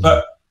Earth.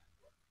 But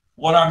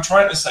what I'm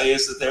trying to say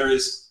is that there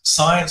is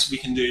science we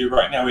can do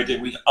right now.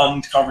 We're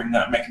uncovering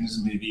that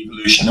mechanism of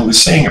evolution, and we're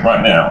seeing it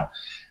right now.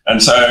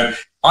 And so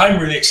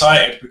I'm really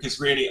excited because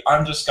really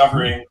I'm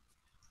discovering,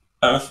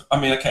 I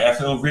mean, okay, I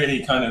feel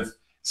really kind of,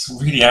 it's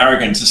really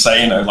arrogant to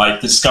say, you know, like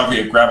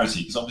discovery of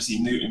gravity, because obviously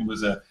Newton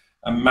was a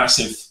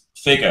massive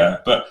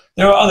figure, but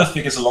there were other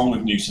figures along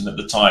with Newton at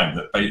the time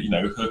that, you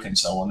know, Hooke and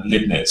so on, and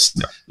Leibniz,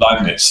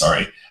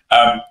 sorry.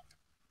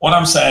 What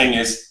I'm saying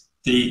is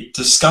the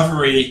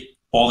discovery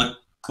or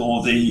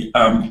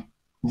the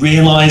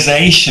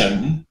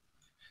realization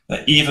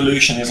that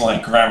evolution is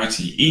like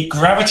gravity.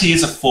 Gravity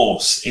is a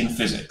force in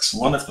physics,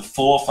 one of the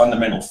 4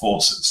 fundamental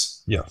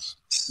forces. Yes.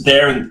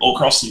 There all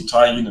across the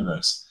entire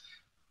universe.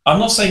 I'm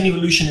not saying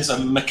evolution is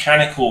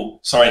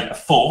a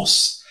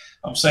force.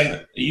 I'm saying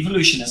that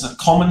evolution is a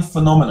common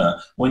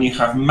phenomena when you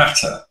have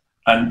matter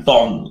and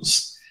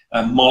bonds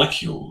and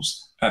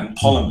molecules and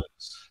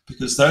polymers,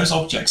 because those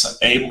objects are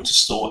able to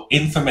store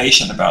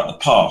information about the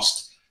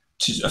past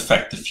to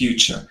affect the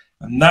future.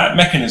 And that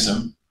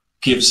mechanism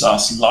gives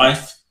us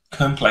life,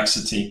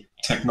 complexity,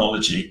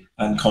 technology,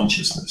 and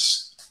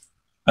consciousness.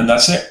 And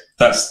that's it.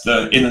 That's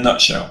in a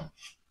nutshell.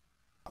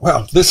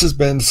 Well, this has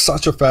been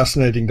such a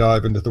fascinating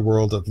dive into the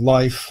world of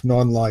life,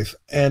 non-life,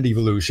 and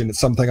evolution. It's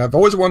something I've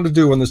always wanted to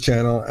do on this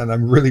channel, and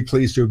I'm really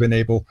pleased to have been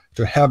able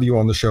to have you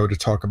on the show to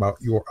talk about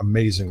your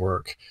amazing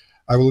work.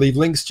 I will leave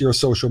links to your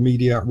social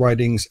media,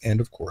 writings, and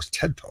of course,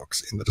 TED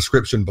Talks in the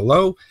description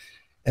below.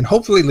 And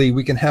hopefully, Lee,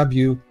 we can have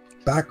you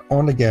back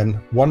on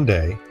again one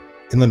day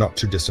in the not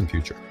too distant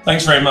future.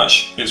 Thanks very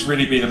much. It's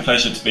really been a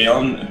pleasure to be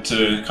on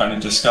to kind of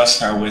discuss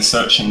how we're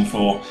searching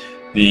for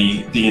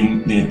the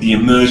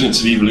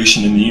emergence of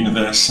evolution in the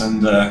universe,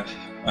 and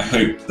I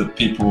hope that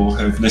people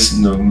who have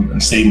listened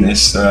and seen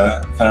this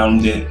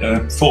found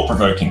it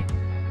thought-provoking.